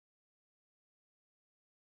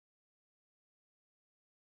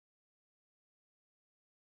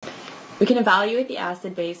We can evaluate the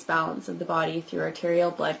acid-base balance of the body through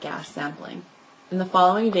arterial blood gas sampling. In the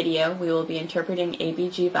following video, we will be interpreting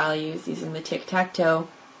ABG values using the Tic-Tac-Toe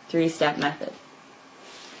 3-step method.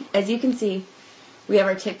 As you can see, we have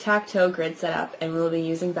our Tic-Tac-Toe grid set up, and we will be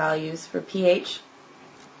using values for pH,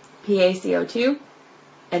 PaCO2,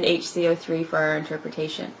 and HCO3 for our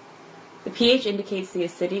interpretation. The pH indicates the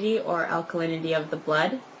acidity or alkalinity of the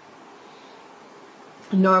blood.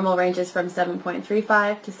 Normal ranges from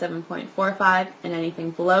 7.35 to 7.45, and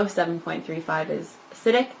anything below 7.35 is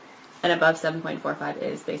acidic, and above 7.45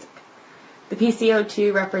 is basic. The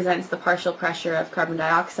PCO2 represents the partial pressure of carbon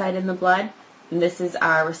dioxide in the blood, and this is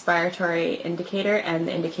our respiratory indicator and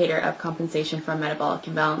the indicator of compensation from metabolic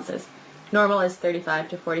imbalances. Normal is 35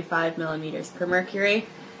 to 45 millimeters per mercury,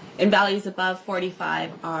 and values above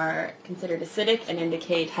 45 are considered acidic and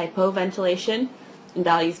indicate hypoventilation, and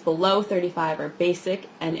values below 35 are basic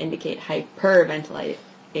and indicate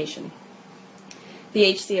hyperventilation.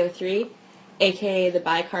 The HCO3, aka the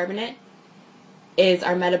bicarbonate, is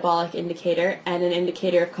our metabolic indicator and an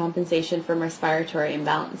indicator of compensation from respiratory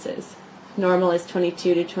imbalances. Normal is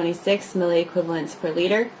 22 to 26 milliequivalents per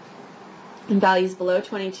liter, and values below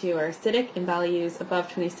 22 are acidic and values above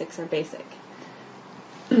 26 are basic.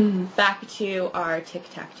 Back to our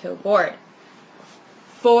tic-tac-toe board.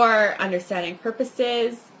 For understanding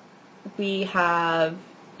purposes, we have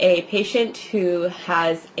a patient who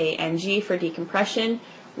has a NG for decompression,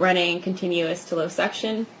 running continuous to low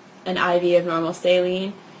suction, an IV of normal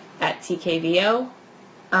saline at TKVO.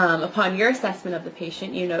 Upon your assessment of the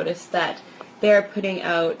patient, you notice that they are putting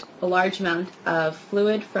out a large amount of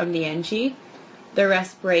fluid from the NG. Their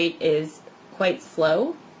resp rate is quite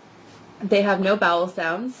slow. They have no bowel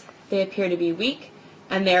sounds. They appear to be weak,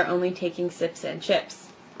 and they are only taking sips and chips.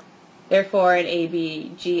 Therefore, an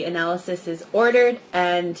ABG analysis is ordered,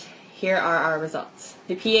 and here are our results.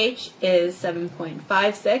 The pH is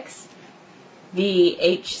 7.56. The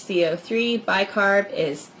HCO3 bicarb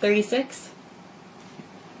is 36.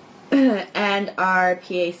 And our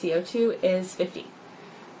PaCO2 is 50.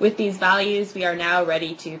 With these values, we are now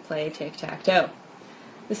ready to play tic-tac-toe.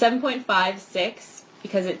 The 7.56,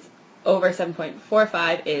 because it's over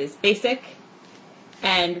 7.45, is basic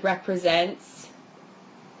and represents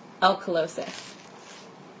alkalosis.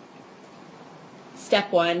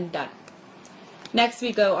 Step 1 done. Next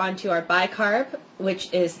we go on to our bicarb,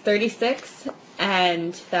 which is 36,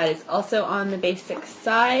 and that is also on the basic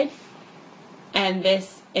side, and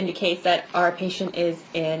this indicates that our patient is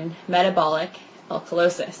in metabolic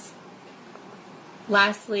alkalosis.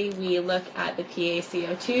 Lastly, we look at the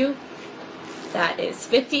PaCO2. That is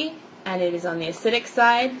 50, and it is on the acidic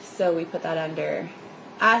side, so we put that under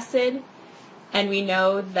acid. And we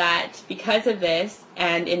know that because of this,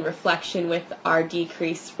 and in reflection with our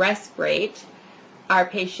decreased resp rate, our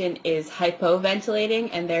patient is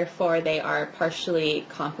hypoventilating, and therefore they are partially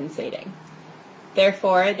compensating.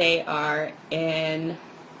 Therefore, they are in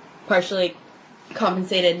partially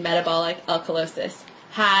compensated metabolic alkalosis.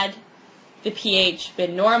 Had the pH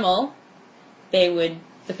been normal, the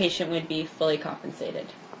patient would be fully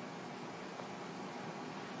compensated.